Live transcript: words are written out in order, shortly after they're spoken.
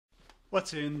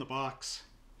What's in the box?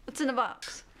 What's in the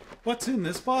box? What's in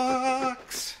this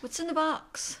box? What's in the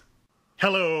box?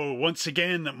 Hello, once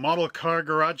again, model car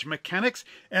garage mechanics,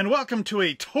 and welcome to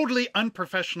a totally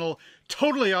unprofessional,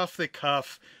 totally off the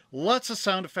cuff, lots of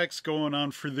sound effects going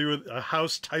on for the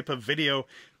house type of video.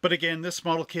 But again, this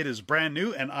model kit is brand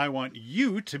new and I want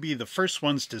you to be the first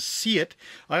ones to see it.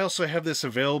 I also have this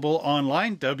available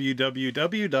online,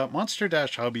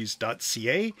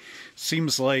 www.monster-hobbies.ca.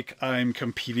 Seems like I'm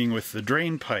competing with the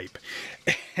drain pipe.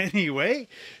 Anyway,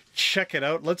 check it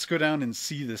out. Let's go down and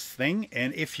see this thing.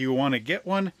 And if you want to get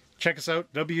one, check us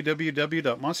out,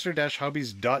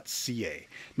 www.monster-hobbies.ca.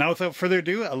 Now, without further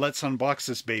ado, let's unbox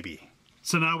this baby.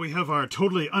 So now we have our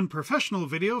totally unprofessional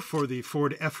video for the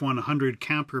Ford F-100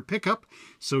 camper pickup.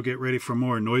 So get ready for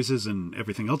more noises and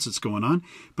everything else that's going on.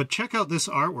 But check out this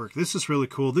artwork. This is really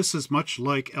cool. This is much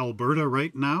like Alberta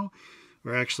right now,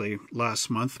 or actually last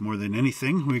month more than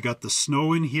anything. We got the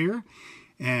snow in here,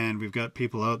 and we've got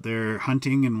people out there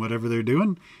hunting and whatever they're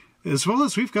doing. As well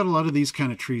as we've got a lot of these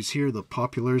kind of trees here, the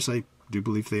poplars, I do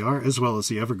believe they are, as well as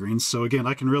the evergreens. So again,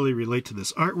 I can really relate to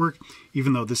this artwork,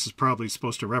 even though this is probably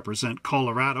supposed to represent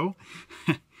Colorado.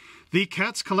 The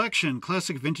Cats Collection,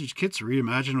 classic vintage kits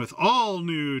reimagined with all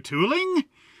new tooling.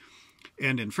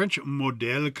 And in French,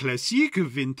 modèle classique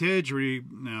vintage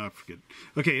no, I forget.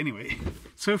 Okay, anyway,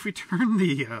 so if we turn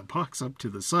the box up to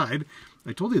the side,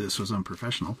 I told you this was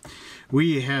unprofessional.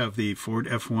 We have the Ford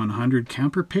F-100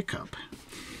 camper pickup.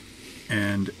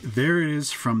 And there it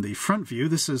is from the front view.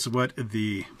 This is what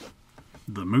the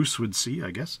moose would see,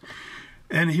 I guess.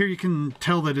 And here you can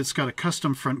tell that it's got a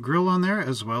custom front grille on there,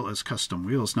 as well as custom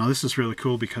wheels. Now this is really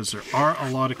cool because there are a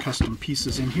lot of custom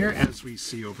pieces in here, as we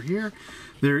see over here.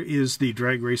 There is the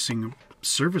drag racing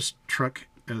service truck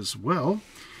as well.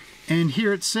 And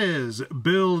here it says,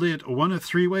 build it one of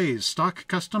three ways. Stock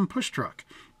custom push truck.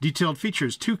 Detailed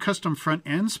features, 2 custom front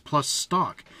ends plus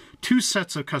stock. 2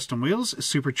 sets of custom wheels, a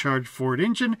supercharged Ford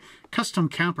engine, custom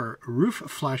camper, roof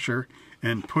flasher,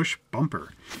 and push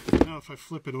bumper. Now if I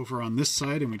flip it over on this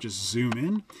side and we just zoom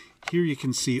in, here you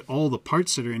can see all the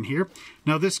parts that are in here.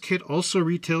 Now this kit also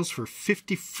retails for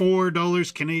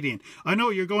 $54 Canadian. I know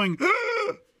you're going,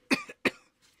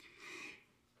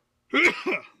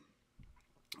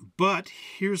 but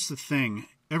here's the thing.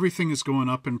 Everything is going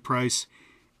up in price.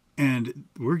 And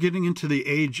we're getting into the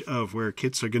age of where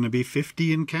kits are going to be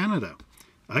 $50 in Canada.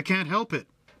 I can't help it.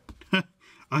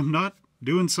 I'm not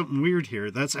doing something weird here.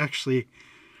 That's actually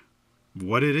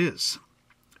what it is.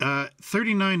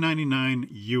 $39.99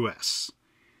 US.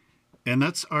 And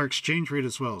that's our exchange rate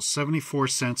as well. 74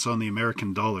 cents on the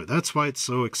American dollar. That's why it's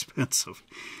so expensive.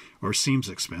 Or seems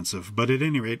expensive. But at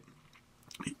any rate,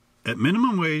 at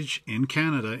minimum wage in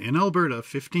Canada, in Alberta,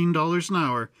 $15 an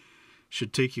hour,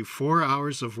 should take you 4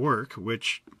 hours of work,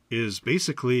 which is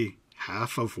basically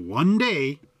half of one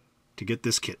day to get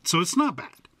this kit. So it's not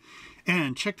bad.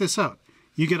 And check this out.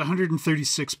 You get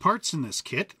 136 parts in this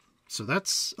kit, so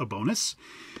that's a bonus.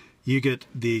 You get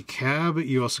the cab,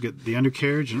 you also get the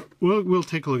undercarriage, and we'll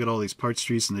take a look at all these parts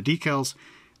trees and the decals.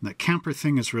 And that camper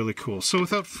thing is really cool. So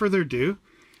without further ado,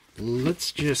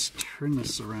 let's just turn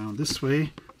this around this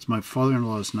way. It's my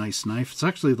father-in-law's nice knife. It's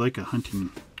actually like a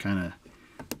hunting kind of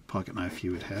pocket knife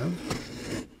you would have.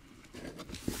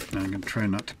 Now I'm going to try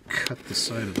not to cut the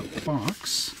side of the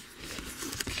box.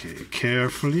 Okay,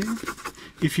 carefully.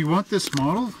 If you want this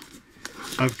model,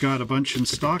 I've got a bunch in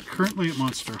stock currently at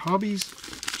Monster Hobbies.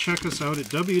 Check us out at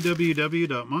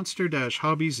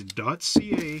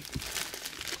www.monster-hobbies.ca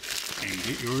and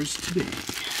get yours today.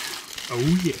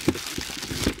 Oh yeah.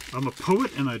 I'm a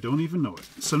poet and I don't even know it.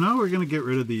 So now we're going to get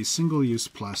rid of the single-use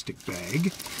plastic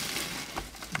bag,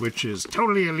 which is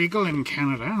totally illegal in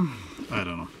Canada. I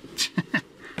don't know.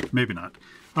 Maybe not.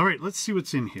 All right, let's see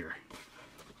what's in here.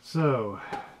 So,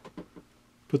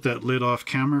 put that lid off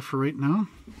camera for right now.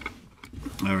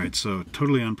 All right, so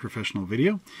totally unprofessional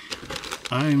video.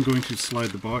 I am going to slide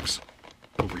the box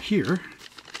over here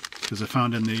because I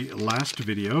found in the last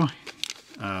video,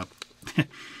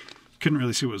 couldn't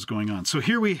really see what was going on. So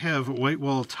here we have white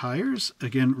wall tires.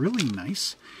 Again, really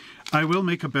nice. I will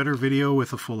make a better video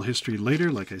with a full history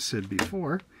later, like I said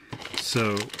before.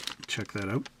 So check that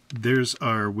out. There's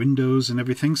our windows and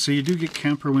everything. So you do get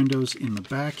camper windows in the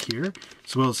back here,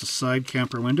 as well as the side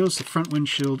camper windows, the front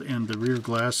windshield, and the rear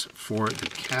glass for the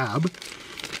cab.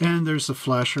 And there's the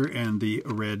flasher and the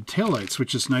red taillights,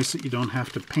 which is nice that you don't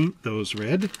have to paint those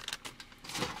red.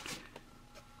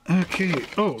 Okay,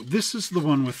 oh, this is the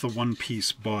one with the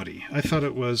one-piece body. I thought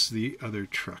it was the other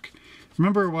truck.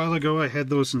 Remember a while ago I had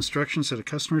those instructions that a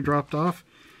customer dropped off?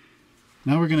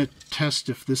 Now we're going to test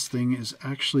if this thing is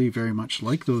actually very much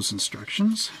like those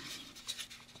instructions.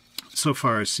 so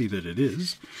far I see that it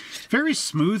is. Very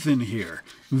smooth in here.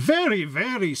 Very,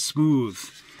 very smooth.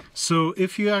 So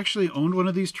if you actually owned one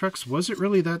of these trucks, was it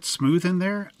really that smooth in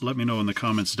there? Let me know in the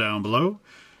comments down below.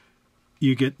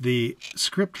 You get the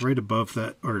script right above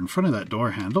that, or in front of that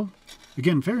door handle.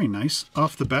 Again, very nice.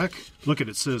 Off the back, look at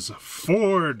it, says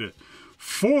Ford.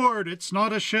 Ford, it's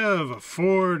not a Chev.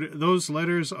 Ford, those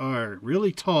letters are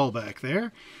really tall back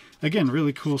there. Again,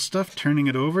 really cool stuff. Turning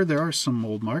it over, there are some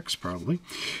mold marks probably,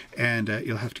 and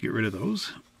you'll have to get rid of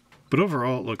those. But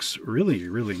overall, it looks really,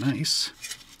 really nice.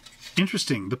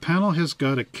 Interesting, the panel has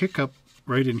got a kick up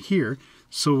right in here,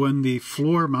 so when the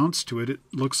floor mounts to it, it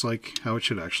looks like how it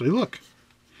should actually look.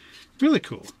 Really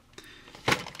cool.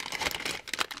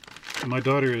 My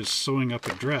daughter is sewing up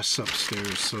a dress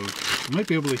upstairs, so you might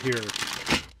be able to hear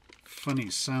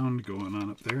funny sound going on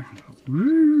up there.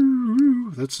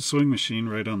 That's a sewing machine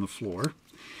right on the floor.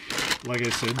 Like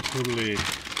I said, totally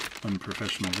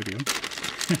unprofessional video.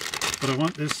 But I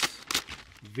want this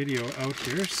video out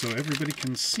here so everybody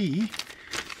can see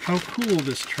how cool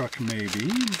this truck may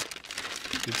be.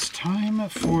 It's time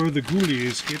for the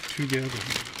ghoulies get together.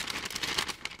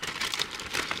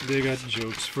 They got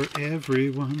jokes for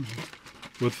everyone,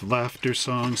 with laughter,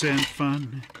 songs, and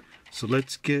fun. So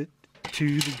let's get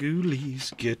to the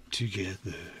ghoulies get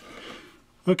together.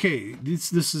 Okay,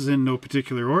 this is in no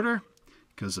particular order,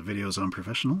 because the video is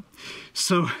unprofessional.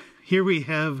 So here we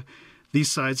have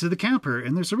these sides of the camper,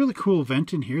 and there's a really cool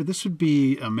vent in here. This would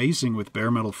be amazing with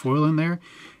bare metal foil in there,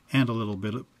 and a little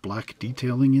bit of black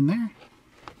detailing in there.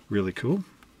 Really cool.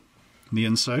 On the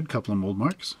inside, a couple of mold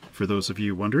marks, for those of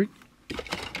you wondering.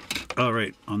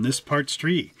 Alright, on this parts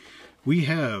tree, we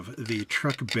have the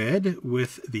truck bed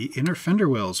with the inner fender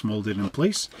wells molded in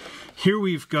place. Here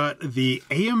we've got the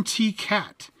AMT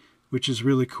cat, which is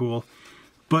really cool.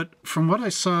 But from what I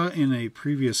saw in a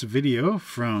previous video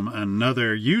from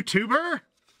another YouTuber,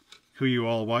 who you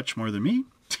all watch more than me,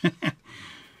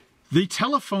 the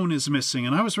telephone is missing.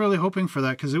 And I was really hoping for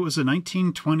that because it was a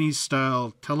 1920s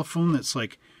style telephone that's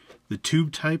like the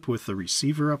tube type with the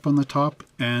receiver up on the top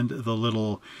and the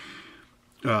little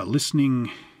listening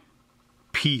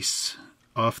piece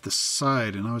off the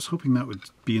side, and I was hoping that would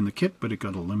be in the kit, but it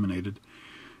got eliminated.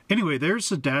 Anyway, there's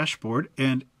the dashboard,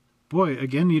 and boy,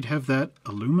 again, you'd have that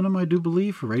aluminum, I do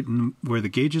believe, right in where the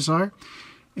gauges are.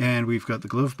 And we've got the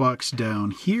glove box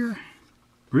down here.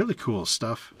 Really cool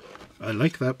stuff. I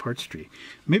like that parts tree.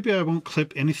 Maybe I won't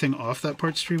clip anything off that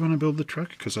parts tree when I build the truck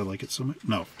because I like it so much.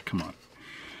 No, come on.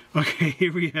 Okay,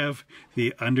 here we have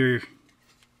the under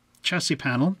chassis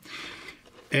panel.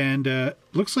 And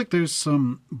looks like there's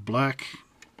some black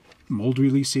mold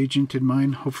release agent in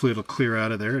mine. Hopefully it'll clear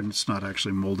out of there and it's not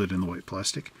actually molded in the white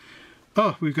plastic.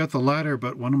 Oh, we've got the ladder,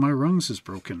 but one of my rungs is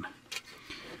broken.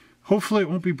 Hopefully it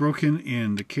won't be broken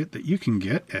in the kit that you can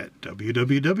get at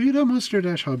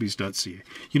www.monster-hobbies.ca.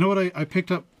 You know what? I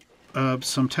picked up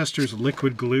some Testors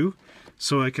liquid glue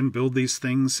so I can build these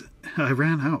things. I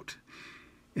ran out,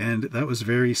 and that was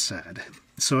very sad.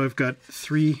 So I've got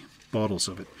 3 bottles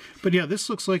of it. But yeah, this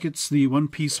looks like it's the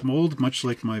one-piece mold, much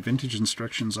like my vintage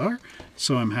instructions are.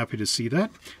 So I'm happy to see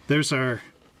that. There's our...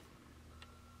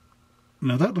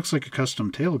 Now that looks like a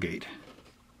custom tailgate.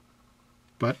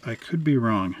 But I could be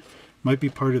wrong. Might be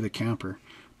part of the camper.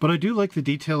 But I do like the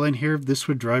detail in here. This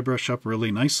would dry brush up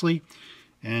really nicely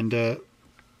and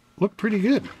look pretty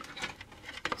good.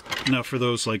 Now for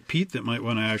those like Pete that might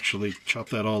want to actually chop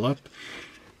that all up,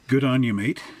 good on you,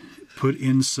 mate. Put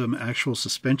in some actual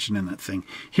suspension in that thing.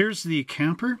 Here's the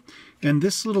camper, and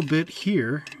this little bit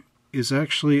here is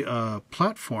actually a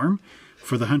platform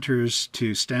for the hunters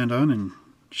to stand on and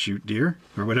shoot deer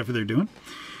or whatever they're doing.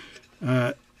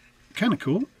 Kind of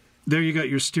cool. There you got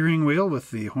your steering wheel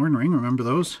with the horn ring. Remember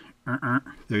those?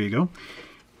 There you go.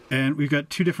 And we've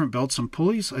got 2 different belts and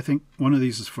pulleys. I think one of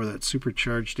these is for that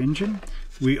supercharged engine.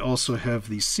 We also have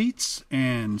the seats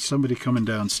and somebody coming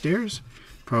downstairs.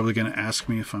 Probably going to ask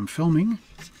me if I'm filming.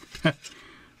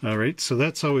 All right, so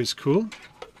that's always cool.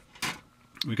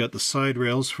 We got the side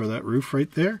rails for that roof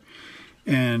right there.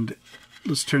 And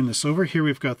let's turn this over. Here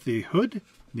we've got the hood.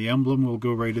 The emblem will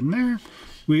go right in there.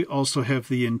 We also have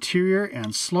the interior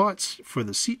and slots for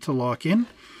the seat to lock in.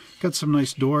 Got some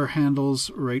nice door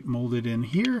handles right molded in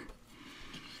here.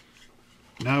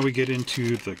 Now we get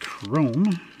into the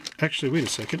chrome. Actually, wait a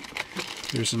second.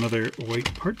 There's another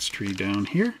white parts tree down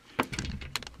here.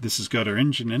 This has got our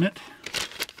engine in it.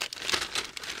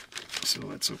 So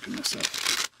let's open this up.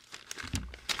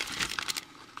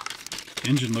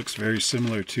 Engine looks very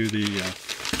similar to the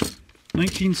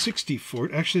 1960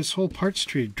 Ford. Actually, this whole parts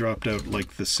tree dropped out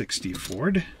like the 60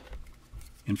 Ford.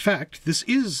 In fact, this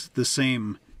is the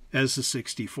same as the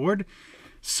 60 Ford.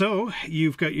 So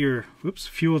you've got your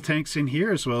fuel tanks in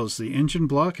here, as well as the engine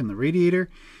block and the radiator,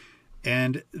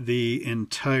 and the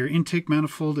entire intake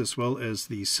manifold, as well as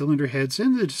the cylinder heads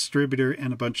and the distributor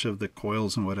and a bunch of the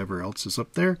coils and whatever else is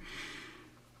up there.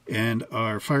 And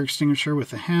our fire extinguisher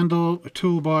with a handle, a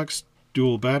toolbox,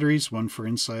 dual batteries, one for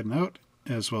inside and out,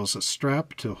 as well as a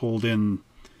strap to hold in,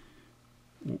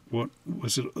 what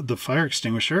was it, the fire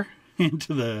extinguisher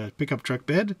into the pickup truck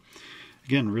bed.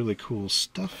 Again, really cool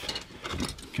stuff.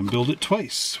 Can build it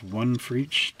twice, one for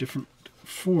each different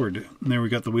Ford. And there we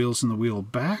got the wheels and the wheel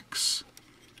backs,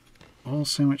 all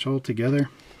sandwiched all together.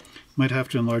 Might have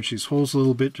to enlarge these holes a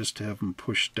little bit just to have them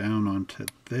pushed down onto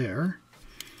there.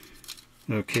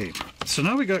 Okay, so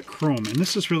now we got chrome, and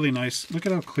this is really nice. Look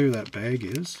at how clear that bag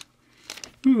is.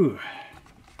 Ooh.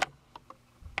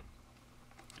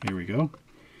 Here we go.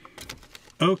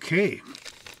 Okay,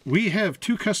 we have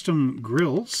two custom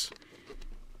grills.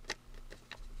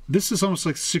 This is almost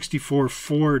like 64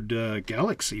 Ford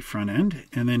Galaxy front end,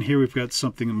 and then here we've got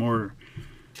something more,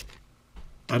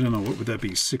 I don't know, what would that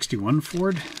be, 61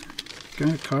 Ford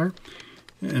kind of car.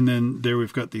 And then there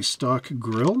we've got the stock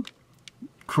grill,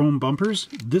 chrome bumpers.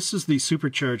 This is the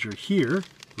supercharger here,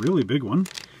 really big one.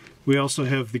 We also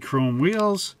have the chrome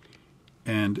wheels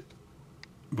and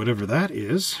whatever that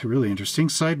is, really interesting.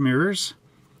 Side mirrors,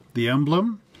 the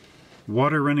emblem,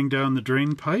 water running down the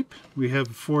drain pipe. We have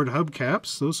Ford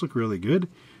hubcaps. Those look really good,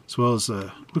 as well as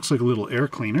looks like a little air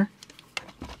cleaner.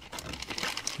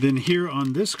 Then here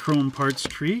on this chrome parts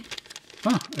tree,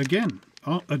 again,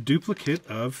 a duplicate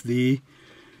of the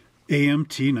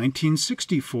AMT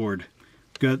 1960 Ford.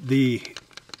 Got the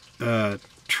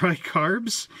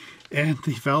tricarbs and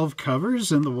the valve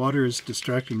covers, and the water is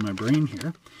distracting my brain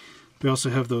here. We also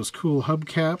have those cool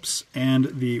hubcaps and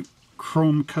the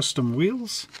chrome custom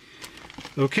wheels.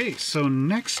 Okay, so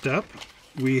next up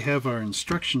we have our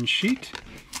instruction sheet,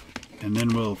 and then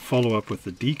we'll follow up with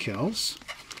the decals.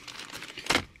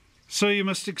 So you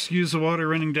must excuse the water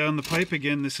running down the pipe.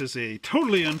 Again, this is a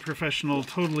totally unprofessional,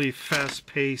 totally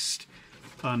fast-paced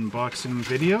unboxing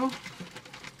video.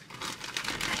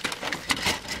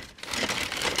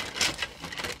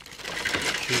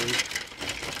 Okay.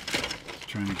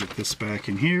 Trying to get this back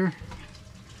in here.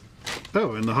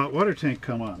 Oh, and the hot water tank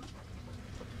come on.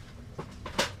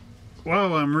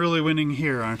 Wow, I'm really winning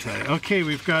here, aren't I? Okay,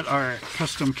 we've got our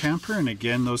custom camper, and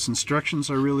again, those instructions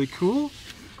are really cool.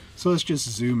 So let's just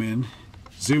zoom in.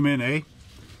 Zoom in, eh?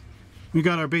 We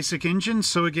got our basic engine.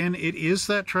 So again, it is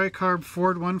that tricarb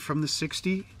Ford one from the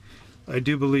 60. I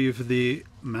do believe the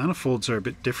manifolds are a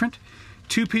bit different.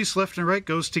 Two-piece left and right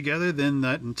goes together, then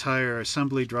that entire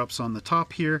assembly drops on the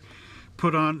top here.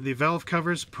 Put on the valve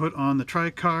covers, put on the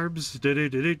tricarbs.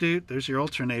 There's your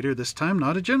alternator, this time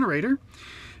not a generator.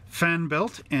 Fan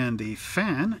belt and the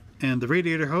fan and the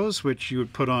radiator hose, which you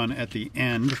would put on at the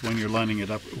end when you're lining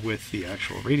it up with the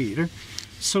actual radiator.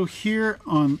 So here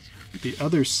on the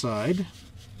other side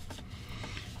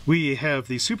we have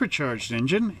the supercharged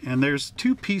engine, and there's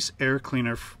two-piece air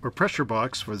cleaner or pressure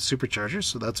box for the supercharger,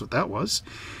 so that's what that was.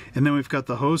 And then we've got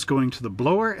the hose going to the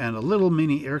blower and a little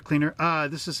mini air cleaner.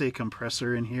 This is a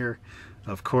compressor in here,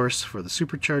 of course, for the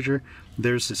supercharger.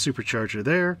 There's the supercharger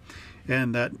there,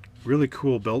 and that really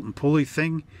cool belt and pulley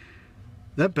thing.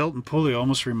 That belt and pulley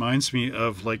almost reminds me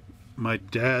of like my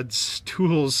dad's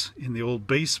tools in the old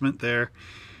basement there,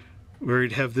 where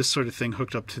he'd have this sort of thing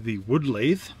hooked up to the wood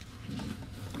lathe.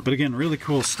 But again, really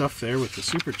cool stuff there with the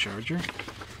supercharger.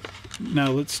 Now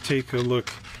let's take a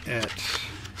look at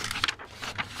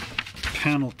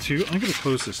panel 2. I'm going to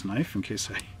close this knife in case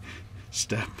I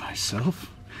stab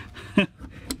myself.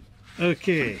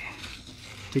 Okay,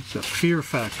 take the fear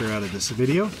factor out of this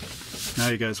video. Now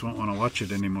you guys won't want to watch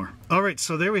it anymore. Alright,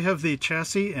 so there we have the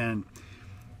chassis, and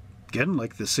again,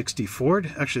 like the 60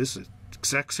 Ford, actually this is the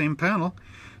exact same panel.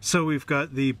 So we've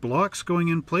got the blocks going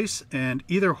in place, and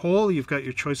either hole you've got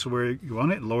your choice of where you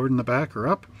want it, lowered in the back or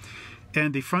up.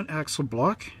 And the front axle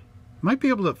block, might be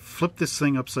able to flip this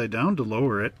thing upside down to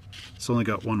lower it. It's only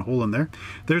got one hole in there.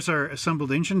 There's our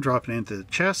assembled engine dropping into the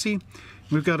chassis.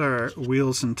 We've got our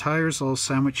wheels and tires all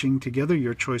sandwiching together,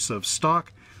 your choice of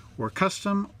stock or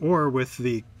custom, or with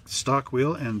the stock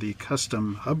wheel and the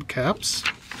custom hubcaps.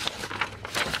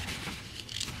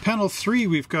 Panel 3,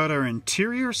 we've got our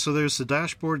interior, so there's the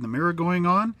dashboard and the mirror going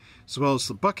on, as well as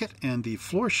the bucket, and the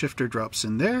floor shifter drops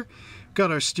in there. We've got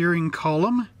our steering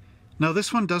column. Now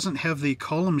this one doesn't have the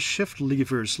column shift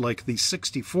levers like the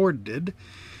 60 Ford did,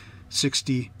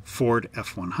 60 Ford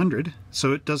F-100,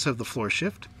 so it does have the floor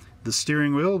shift. The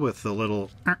steering wheel with the little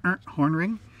horn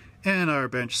ring, and our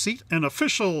bench seat, an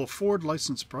official Ford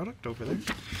licensed product over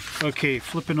there. Okay,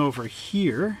 flipping over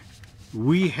here,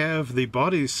 we have the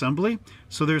body assembly.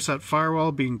 So there's that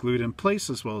firewall being glued in place,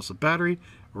 as well as the battery,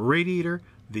 radiator,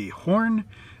 the horn,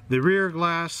 the rear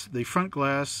glass, the front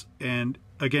glass, and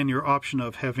again your option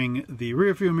of having the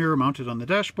rear view mirror mounted on the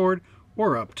dashboard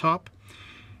or up top.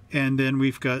 And then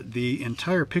we've got the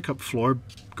entire pickup floor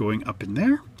going up in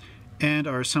there, and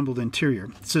our assembled interior.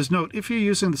 It says, note, if you're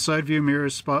using the side view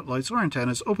mirrors, spotlights, or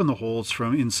antennas, open the holes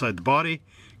from inside the body.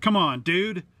 Come on,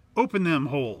 dude, open them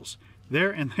holes.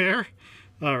 There and there.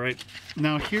 All right,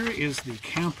 now here is the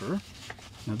camper.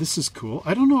 Now this is cool.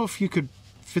 I don't know if you could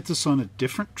fit this on a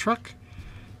different truck.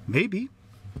 Maybe.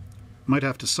 Might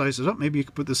have to size it up. Maybe you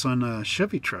could put this on a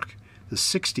Chevy truck, the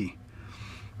 60.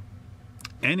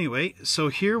 Anyway, so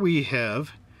here we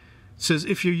have, it says,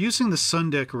 if you're using the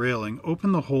sun deck railing,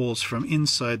 open the holes from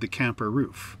inside the camper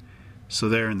roof. So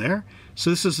there and there. So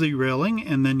this is the railing,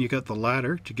 and then you got the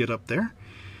ladder to get up there.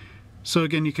 So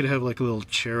again, you could have like a little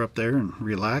chair up there and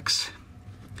relax.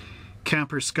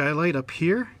 Camper skylight up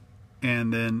here,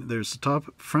 and then there's the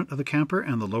top front of the camper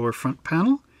and the lower front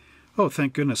panel. Oh,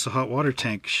 thank goodness the hot water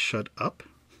tank shut up.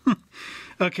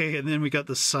 Okay, and then we got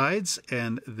the sides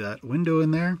and that window in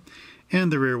there,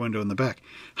 and the rear window in the back.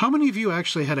 How many of you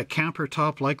actually had a camper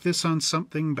top like this on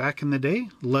something back in the day?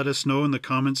 Let us know in the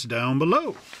comments down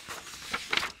below.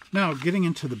 Now, getting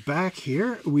into the back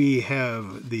here, we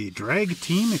have the drag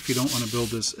team, if you don't want to build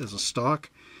this as a stock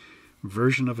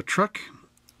version of a truck.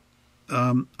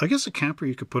 I guess a camper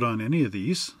you could put on any of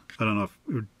these. I don't know if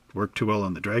it would work too well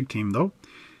on the drag team, though.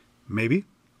 Maybe.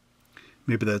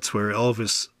 Maybe that's where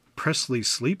Elvis Presley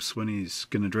sleeps when he's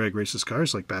going to drag race his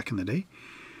cars, like back in the day.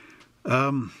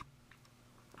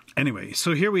 Anyway,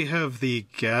 so here we have the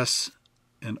gas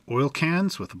and oil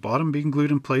cans with the bottom being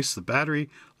glued in place, the battery,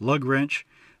 lug wrench,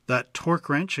 that torque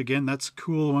wrench. Again, that's a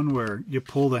cool one where you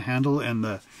pull the handle and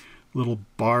the little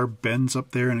bar bends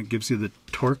up there and it gives you the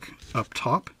torque up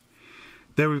top.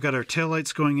 There we've got our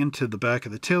taillights going into the back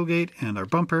of the tailgate and our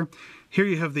bumper. Here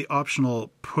you have the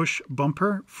optional push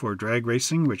bumper for drag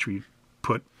racing, which we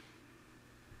put.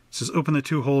 It says open the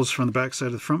two holes from the back side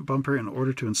of the front bumper in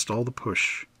order to install the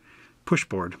push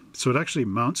board. So it actually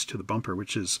mounts to the bumper,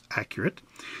 which is accurate.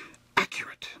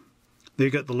 Accurate. They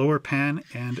got the lower pan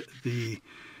and the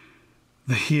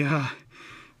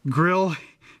grill.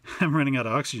 I'm running out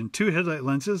of oxygen. 2 headlight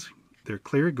lenses. They're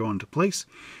clear, go into place.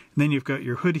 And then you've got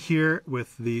your hood here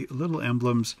with the little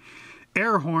emblems,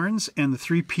 air horns, and the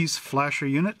 3-piece flasher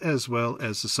unit, as well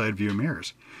as the side view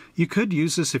mirrors. You could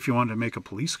use this if you wanted to make a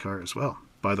police car as well,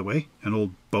 by the way, an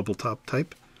old bubble top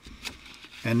type.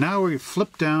 And now we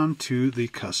flip down to the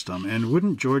custom, and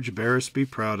wouldn't George Barris be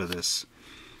proud of this?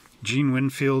 Gene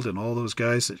Winfield and all those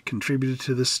guys that contributed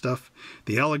to this stuff.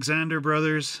 The Alexander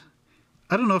brothers.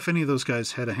 I don't know if any of those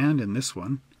guys had a hand in this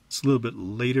one. It's a little bit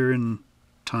later in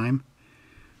time.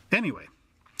 Anyway,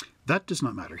 that does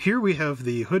not matter. Here we have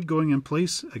the hood going in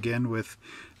place, again with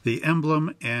the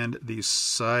emblem and the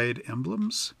side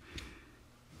emblems.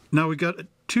 Now we got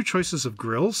 2 choices of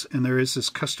grills, and there is this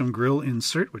custom grill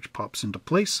insert which pops into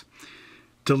place,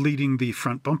 deleting the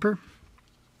front bumper.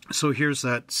 So here's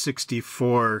that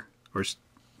 64, or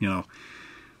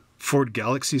Ford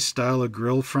Galaxy style of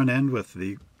grill front end with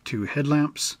the 2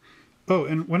 headlamps. Oh,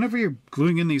 and whenever you're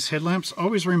gluing in these headlamps,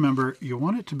 always remember you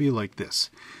want it to be like this.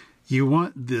 You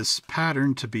want this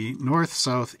pattern to be north,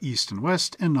 south, east, and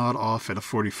west, and not off at a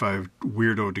 45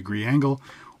 weirdo degree angle,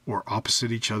 or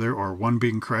opposite each other, or one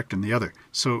being correct and the other.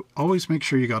 So always make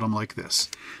sure you got them like this.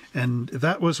 And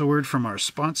that was a word from our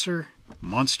sponsor,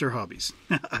 Monster Hobbies.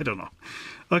 I don't know.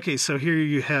 Okay, so here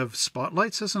you have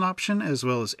spotlights as an option, as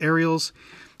well as aerials,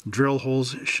 drill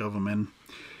holes, shove them in.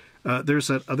 There's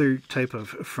that other type of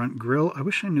front grille. I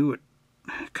wish I knew what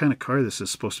kind of car this is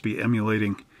supposed to be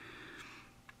emulating.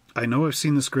 I know I've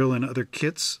seen this grille in other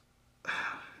kits.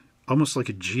 Almost like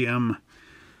a GM.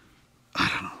 I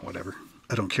don't know, whatever.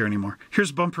 I don't care anymore.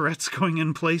 Here's bumperettes going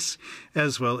in place,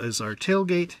 as well as our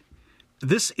tailgate.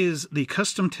 This is the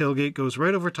custom tailgate. Goes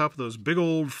right over top of those big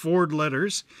old Ford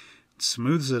letters.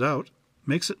 Smooths it out.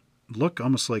 Makes it look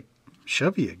almost like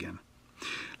Chevy again.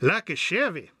 Like a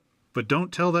Chevy. But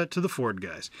don't tell that to the Ford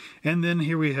guys. And then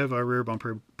here we have our rear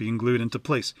bumper being glued into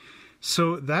place.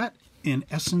 So that, in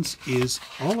essence, is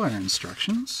all our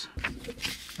instructions.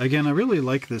 Again, I really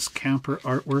like this camper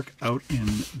artwork out in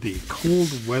the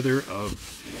cold weather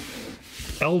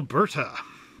of Alberta.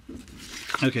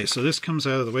 Okay, so this comes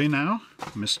out of the way now,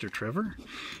 Mr. Trevor.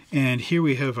 And here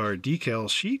we have our decal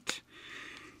sheet.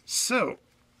 So,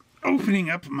 opening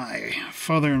up my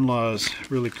father-in-law's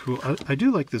really cool... I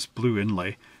do like this blue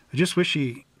inlay. I just wish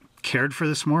he cared for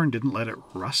this more and didn't let it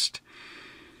rust.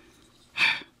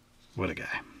 What a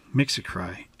guy. Makes you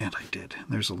cry, and I did.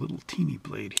 There's a little teeny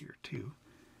blade here too.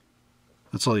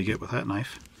 That's all you get with that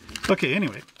knife. Okay,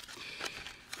 anyway.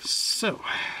 So,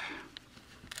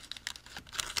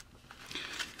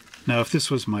 now if this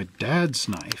was my dad's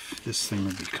knife, this thing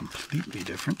would be completely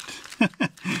different.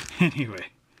 Anyway,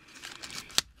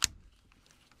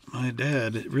 my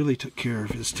dad really took care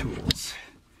of his tools.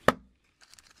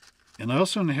 And I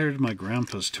also inherited my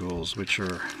grandpa's tools, which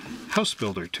are house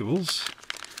builder tools.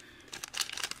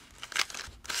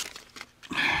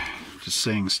 Just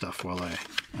saying stuff while I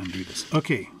undo this.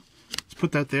 Okay, let's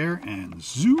put that there and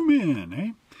zoom in,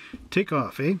 eh? Take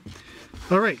off, eh?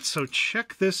 All right, so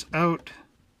check this out,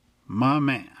 my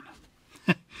man.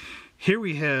 Here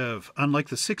we have, unlike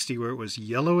the 60 where it was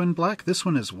yellow and black, this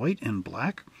one is white and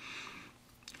black.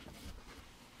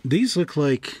 These look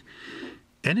like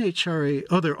NHRA,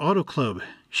 oh, they're Auto Club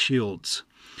shields.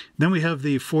 Then we have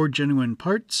the Ford Genuine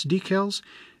Parts decals.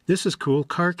 This is cool,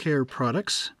 Car Care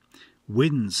Products.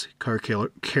 Wins Car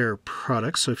Care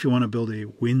Products. So if you want to build a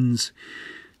Wins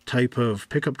type of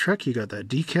pickup truck, you got that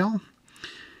decal.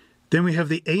 Then we have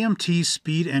the AMT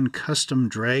Speed and Custom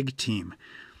Drag Team.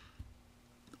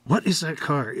 What is that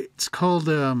car? It's called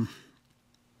the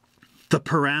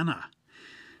Piranha.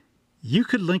 You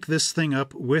could link this thing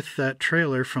up with that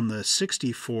trailer from the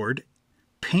 60 Ford,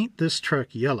 paint this truck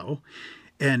yellow,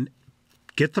 and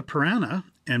get the Piranha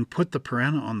and put the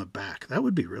Piranha on the back. That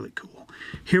would be really cool.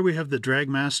 Here we have the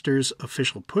Dragmasters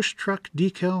official push truck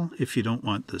decal, if you don't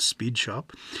want the speed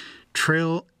shop.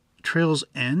 Trails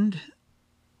End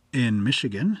in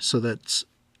Michigan, so that's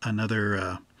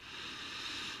another,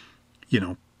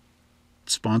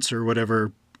 sponsor,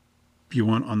 whatever you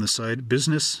want on the side.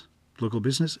 Business, local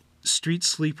business. Street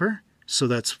Sleeper, so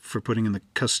that's for putting in the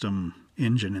custom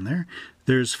engine in there.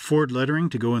 There's Ford lettering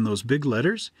to go in those big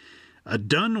letters. A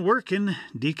Done Workin'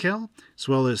 decal, as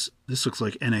well as, this looks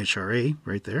like NHRA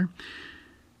right there.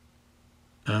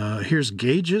 Here's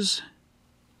Gauges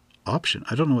option.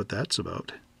 I don't know what that's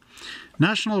about.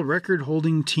 National Record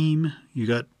Holding Team. You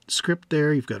got script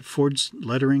there. You've got Ford's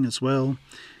lettering as well.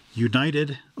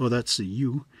 United. Oh, that's the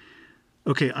U.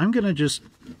 Okay, I'm going to just,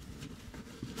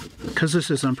 because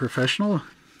this is unprofessional,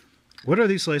 what are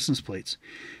these license plates?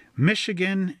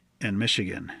 Michigan and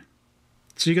Michigan.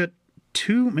 So you got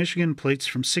two Michigan plates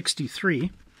from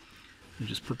 63. I'll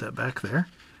just put that back there,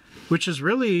 which is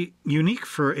really unique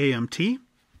for AMT.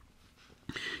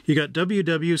 You got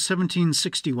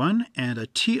WW1761 and a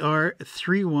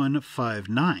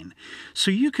TR3159.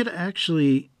 So you could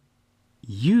actually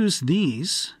use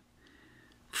these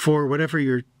for whatever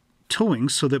you're towing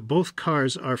so that both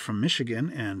cars are from Michigan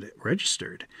and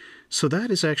registered. So that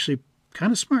is actually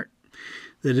kind of smart.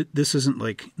 That this isn't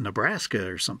like Nebraska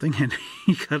or something, and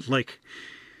you got like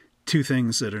two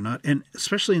things that are not, and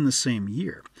especially in the same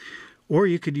year. Or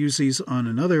you could use these on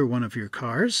another one of your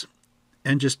cars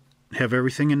and just have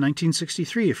everything in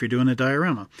 1963 if you're doing a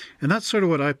diorama. And that's sort of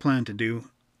what I plan to do.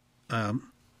 I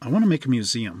want to make a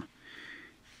museum,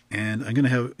 and I'm going to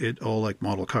have it all like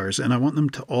model cars, and I want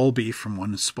them to all be from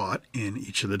one spot in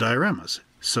each of the dioramas.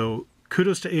 So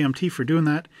kudos to AMT for doing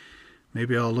that.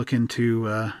 Maybe I'll look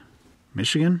into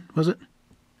Michigan, was it?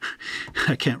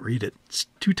 I can't read it. It's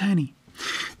too tiny.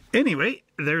 Anyway,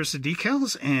 there's the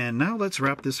decals, and now let's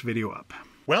wrap this video up.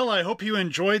 Well, I hope you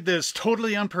enjoyed this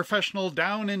totally unprofessional,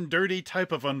 down and dirty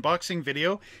type of unboxing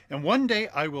video, and one day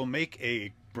I will make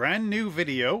a brand new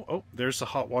video. Oh, there's the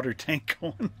hot water tank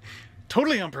going.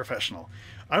 Totally unprofessional.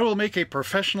 I will make a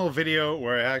professional video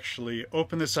where I actually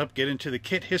open this up, get into the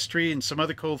kit history and some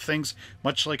other cool things,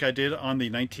 much like I did on the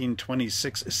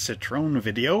 1926 Citroen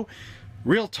video.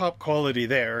 Real top quality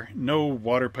there. No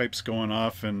water pipes going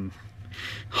off and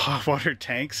hot water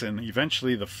tanks and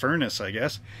eventually the furnace, I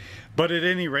guess. But at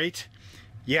any rate,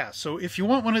 yeah, so if you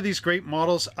want one of these great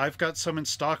models, I've got some in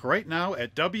stock right now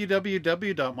at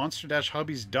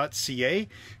www.monster-hobbies.ca.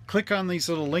 Click on these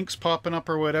little links popping up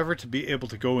or whatever to be able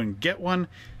to go and get one.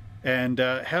 And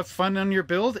have fun on your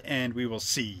build, and we will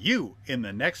see you in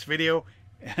the next video,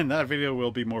 and that video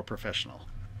will be more professional.